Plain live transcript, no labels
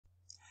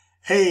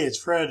Hey, it's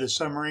Fred, the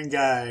Submarine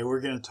Guy.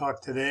 We're going to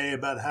talk today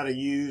about how to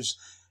use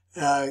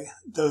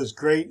those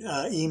great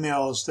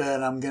emails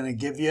that I'm going to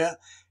give you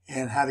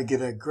and how to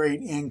get a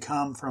great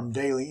income from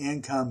daily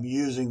income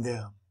using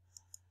them.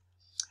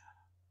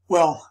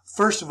 Well,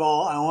 first of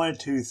all, I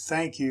wanted to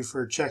thank you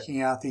for checking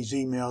out these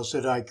emails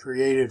that I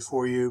created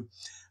for you.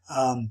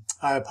 I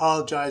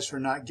apologize for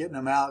not getting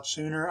them out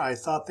sooner. I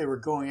thought they were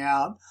going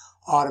out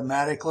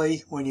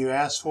automatically when you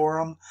asked for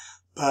them,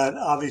 but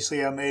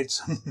obviously I made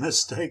some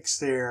mistakes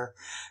there,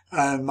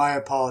 and my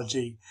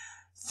apology.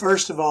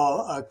 First of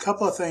all, a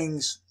couple of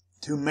things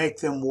to make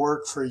them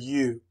work for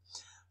you.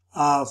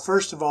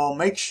 First of all,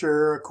 make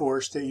sure, of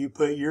course, that you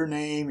put your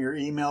name, your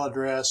email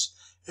address,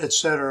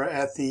 etc.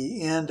 at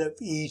the end of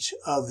each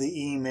of the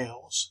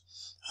emails.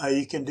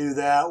 You can do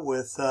that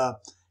with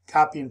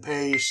copy and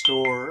paste,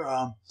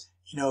 or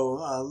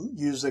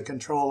use the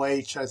Control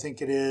H, I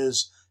think it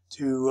is,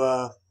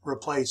 to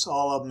replace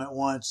all of them at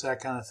once, that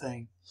kind of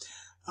thing.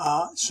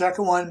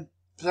 Second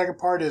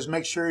part is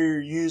make sure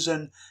you're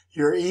using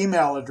your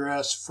email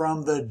address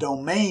from the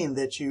domain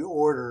that you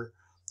order,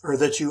 or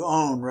that you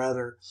own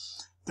rather.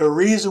 The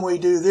reason we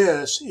do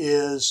this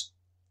is,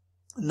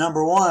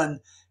 number one,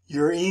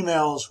 your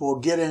emails will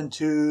get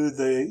into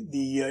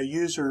the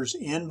user's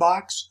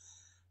inbox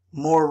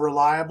more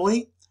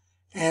reliably.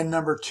 And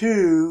number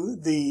two,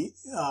 the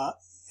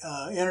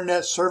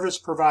internet service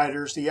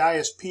providers, the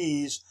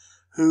ISPs,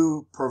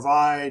 who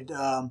provide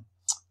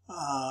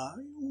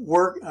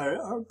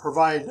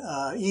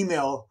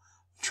email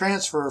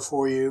transfer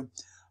for you,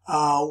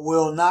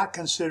 will not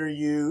consider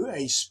you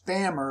a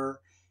spammer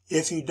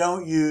if you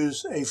don't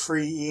use a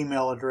free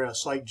email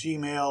address like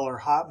Gmail or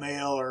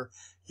Hotmail or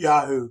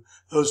Yahoo.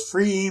 Those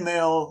free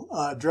email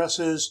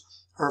addresses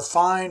are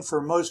fine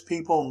for most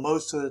people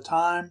most of the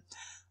time,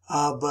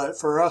 but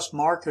for us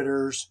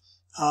marketers,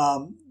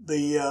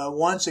 the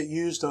ones that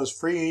use those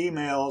free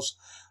emails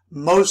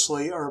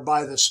mostly are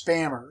by the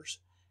spammers.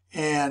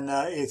 And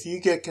if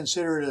you get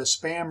considered a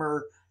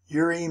spammer,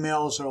 your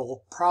emails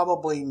will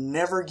probably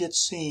never get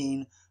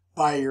seen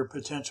by your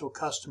potential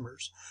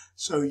customers.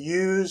 So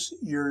use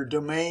your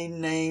domain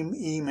name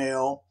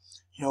email.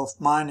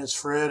 Mine is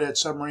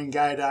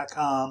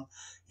fred@submarineguy.com.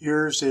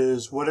 Yours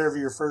is whatever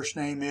your first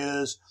name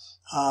is,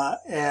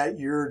 at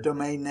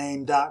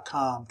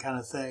yourdomainname.com kind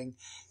of thing.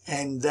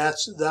 And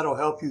that'll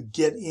help you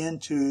get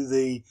into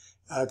the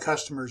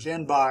customer's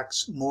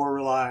inbox more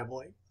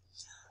reliably.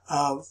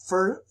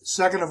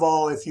 Second of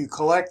all, if you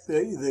collect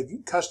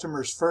the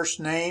customer's first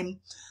name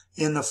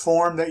in the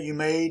form that you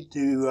made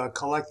to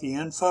collect the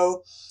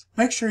info,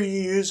 make sure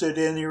you use it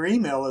in your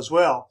email as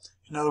well.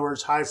 In other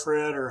words, hi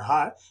Fred, or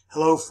hi,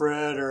 hello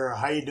Fred, or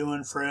how you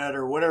doing Fred,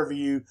 or whatever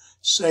you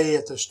say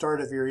at the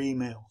start of your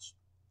emails.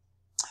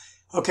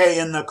 Okay,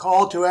 in the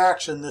call to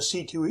action, the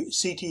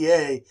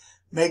CTA,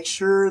 make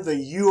sure the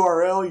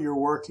URL you're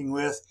working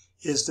with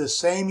is the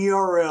same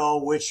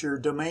URL which your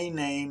domain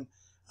name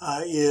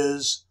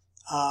is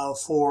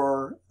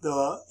for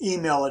the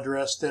email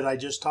address that I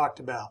just talked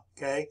about.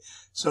 Okay,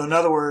 so in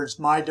other words,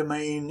 my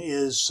domain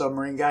is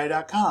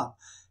submarineguy.com,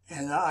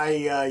 and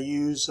I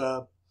use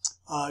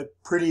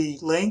Pretty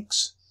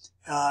Links.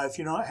 If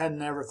you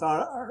hadn't ever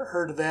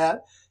heard of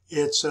that,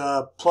 it's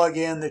a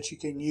plug-in that you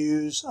can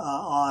use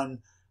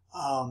on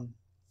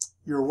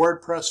your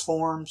WordPress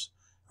forms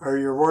or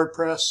your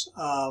WordPress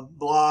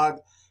blog,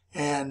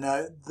 and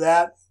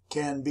that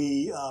can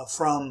be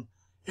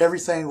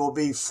everything will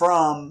be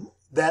from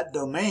that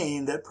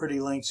domain that Pretty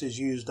Links is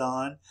used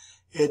on.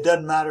 It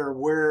doesn't matter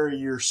where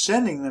you're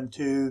sending them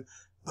to,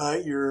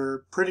 but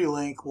your Pretty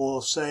Link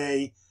will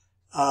say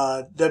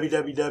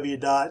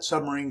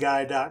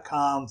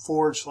www.submarineguy.com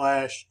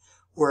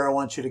 /where I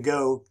want you to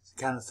go,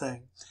 kind of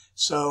thing.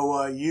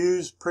 So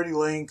use Pretty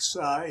Links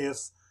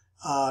if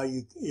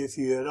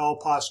you at all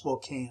possible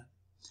can.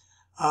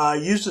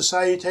 Use a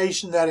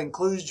salutation that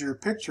includes your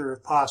picture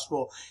if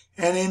possible,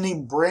 and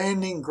any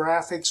branding,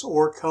 graphics,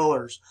 or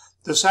colors.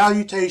 The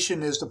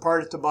salutation is the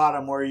part at the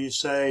bottom where you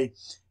say,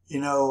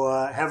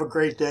 have a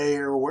great day,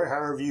 or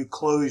however you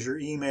close your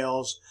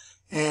emails.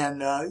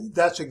 And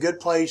that's a good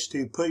place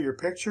to put your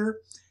picture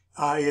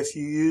if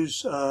you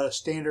use a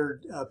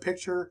standard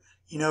picture,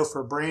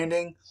 for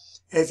branding.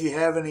 If you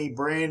have any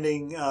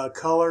branding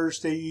colors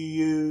that you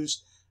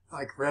use,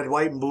 like red,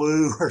 white, and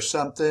blue or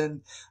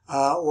something,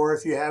 or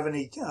if you have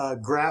any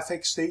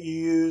graphics that you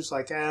use,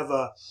 like I have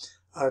a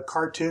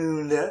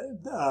cartoon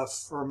that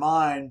for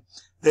mine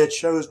that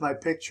shows my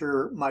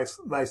picture, my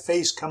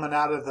face coming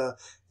out of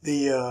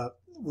the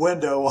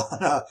window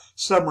on a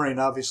submarine.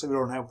 Obviously, we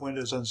don't have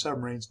windows on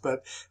submarines,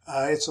 but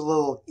it's a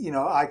little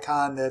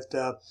icon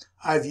that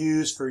I've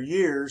used for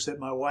years that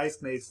my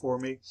wife made for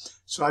me.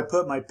 So I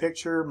put my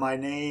picture, my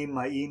name,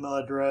 my email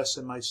address,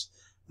 and my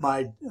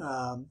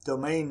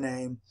domain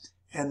name,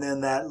 and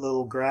then that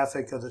little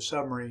graphic of the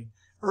submarine,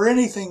 or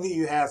anything that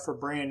you have for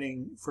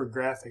branding for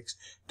graphics.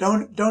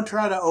 Don't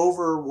try to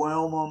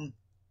overwhelm them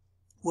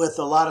with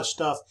a lot of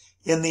stuff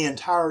in the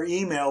entire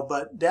email,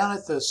 but down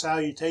at the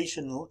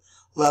salutation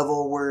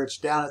level where it's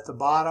down at the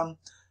bottom,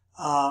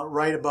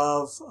 right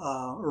above,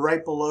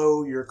 right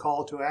below your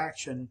call to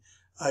action,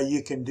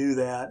 you can do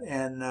that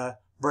and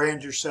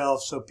brand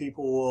yourself so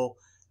people will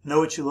know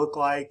what you look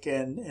like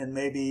and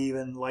maybe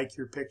even like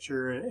your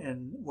picture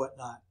and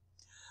whatnot.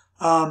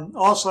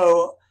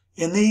 Also,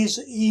 in these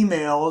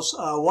emails,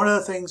 one of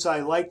the things I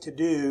like to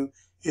do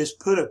is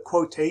put a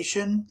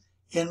quotation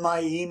in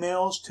my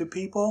emails to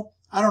people.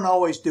 I don't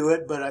always do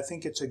it, but I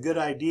think it's a good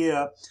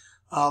idea.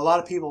 A lot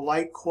of people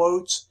like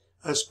quotes,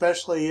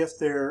 especially if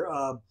they're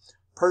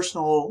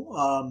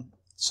personal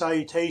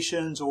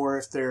salutations or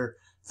if they're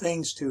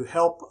things to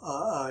help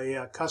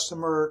a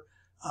customer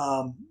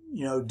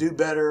do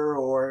better,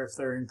 or if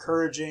they're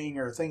encouraging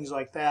or things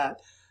like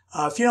that.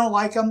 If you don't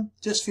like them,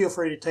 just feel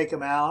free to take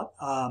them out.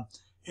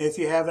 If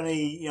you have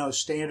any,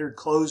 standard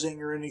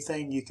closing or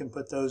anything, you can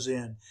put those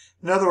in.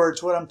 In other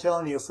words, what I'm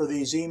telling you for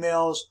these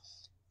emails,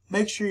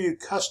 make sure you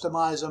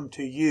customize them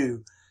to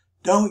you.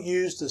 Don't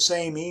use the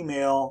same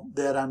email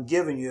that I'm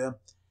giving you,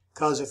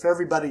 because if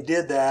everybody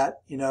did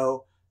that,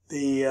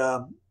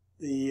 the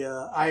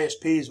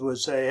ISPs would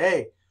say,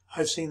 hey,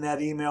 I've seen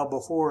that email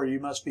before, you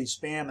must be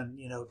spamming,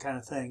 kind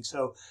of thing.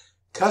 So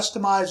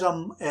customize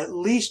them at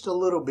least a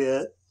little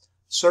bit,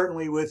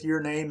 certainly with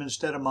your name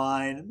instead of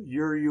mine,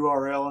 your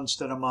URL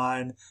instead of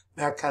mine,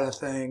 that kind of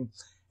thing,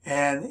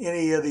 and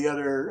any of the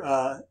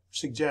other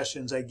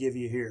suggestions I give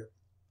you here.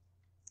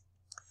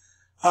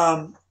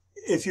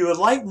 If you would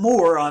like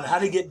more on how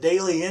to get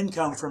daily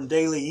income from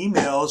daily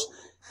emails,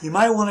 you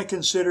might want to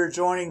consider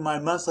joining my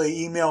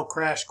monthly email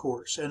crash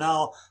course, and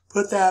I'll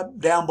put that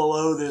down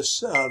below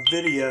this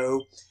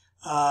video.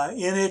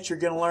 In it, you're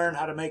going to learn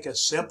how to make a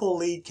simple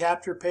lead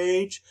capture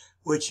page,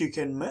 which you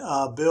can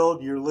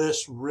build your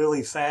list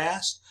really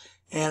fast,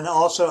 and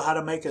also how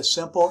to make a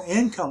simple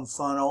income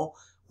funnel,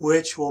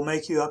 which will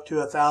make you up to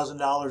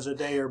 $1,000 a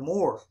day or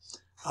more.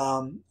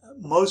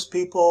 Most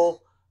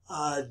people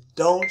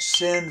don't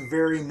send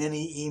very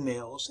many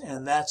emails,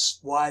 and that's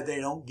why they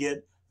don't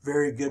get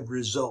very good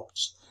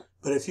results.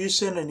 But if you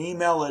send an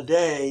email a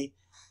day,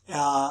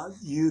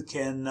 you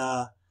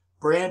can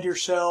brand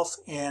yourself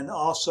and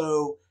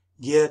also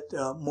get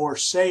more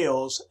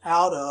sales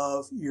out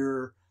of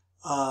your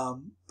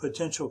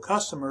potential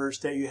customers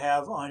that you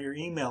have on your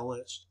email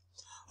list.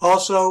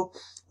 Also,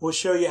 we'll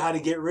show you how to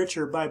get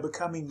richer by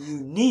becoming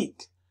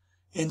unique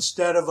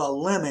instead of a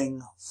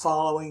lemming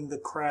following the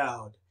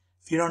crowd.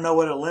 If you don't know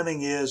what a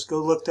lemming is,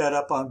 go look that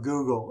up on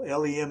Google,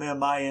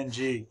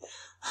 L-E-M-M-I-N-G.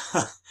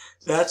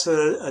 That's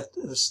a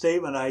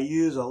statement I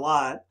use a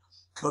lot,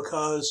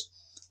 because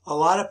a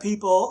lot of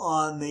people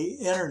on the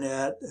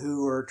internet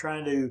who are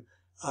trying to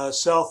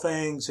sell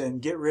things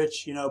and get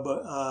rich, with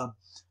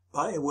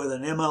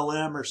an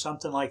MLM or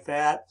something like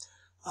that,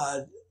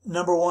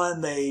 number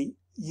one, they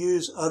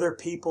use other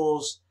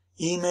people's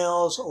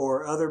emails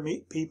or other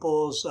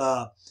people's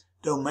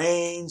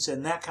domains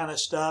and that kind of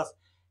stuff.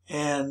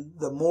 And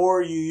the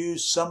more you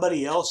use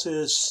somebody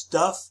else's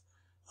stuff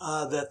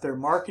that they're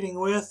marketing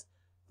with,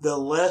 the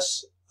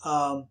less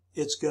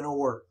it's going to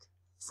work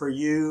for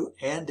you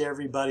and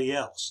everybody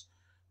else.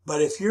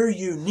 But if you're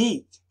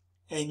unique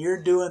and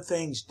you're doing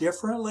things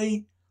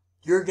differently,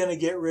 you're going to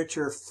get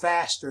richer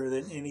faster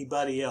than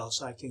anybody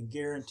else. I can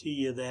guarantee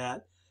you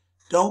that.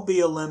 Don't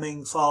be a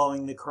lemming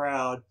following the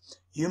crowd.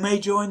 You may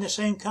join the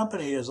same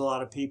company as a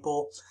lot of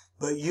people,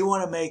 but you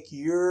want to make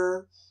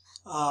your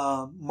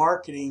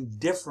marketing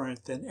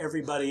different than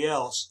everybody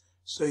else,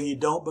 so you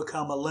don't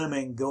become a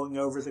lemming going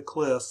over the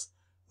cliff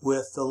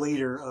with the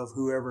leader of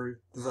whoever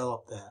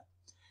developed that.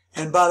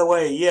 And by the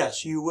way,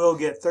 yes, you will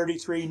get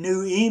 33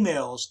 new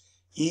emails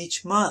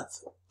each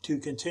month to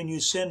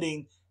continue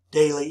sending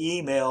daily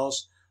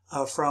emails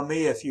from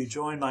me if you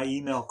join my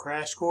email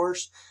crash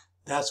course.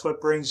 That's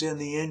what brings in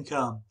the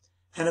income.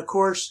 And of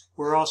course,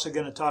 we're also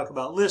going to talk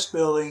about list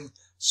building,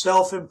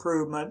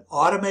 self-improvement,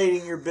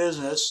 automating your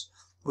business,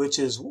 which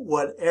is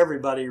what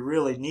everybody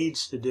really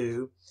needs to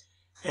do.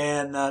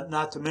 And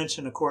not to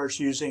mention, of course,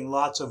 using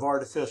lots of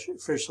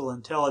artificial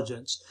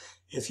intelligence.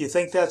 If you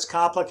think that's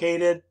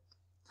complicated,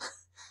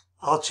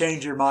 I'll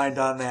change your mind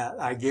on that.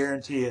 I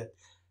guarantee it.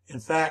 In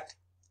fact,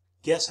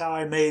 guess how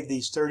I made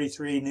these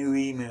 33 new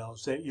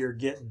emails that you're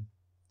getting?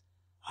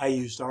 I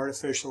used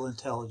artificial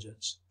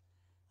intelligence.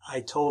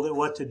 I told it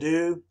what to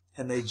do,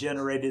 and they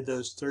generated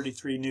those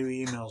 33 new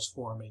emails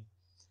for me.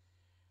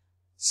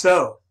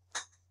 So,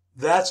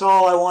 that's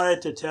all I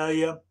wanted to tell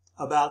you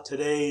about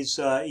today's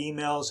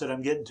emails that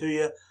I'm getting to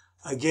you.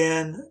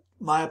 Again,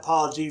 my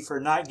apology for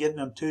not getting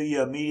them to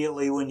you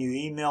immediately when you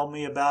emailed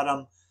me about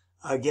them.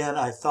 Again,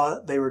 I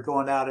thought they were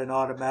going out in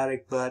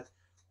automatic, but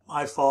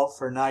my fault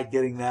for not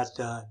getting that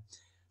done.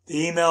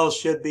 The emails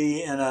should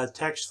be in a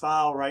text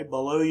file right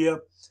below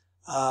you.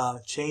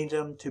 Change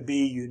them to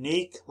be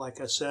unique, like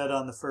I said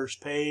on the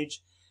first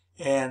page,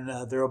 and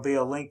there will be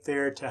a link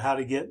there to how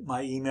to get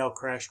my email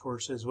crash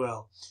course as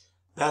well.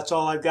 That's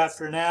all I've got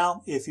for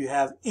now. If you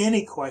have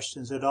any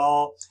questions at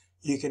all,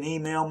 you can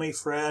email me,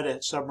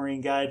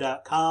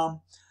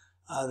 fred@submarineguy.com.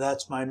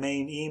 That's my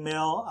main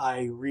email.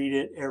 I read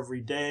it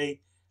every day.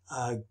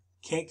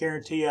 Can't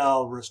guarantee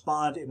I'll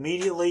respond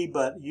immediately,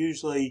 but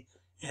usually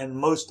and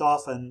most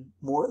often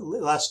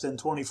less than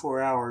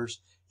 24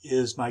 hours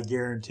is my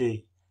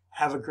guarantee.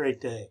 Have a great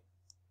day.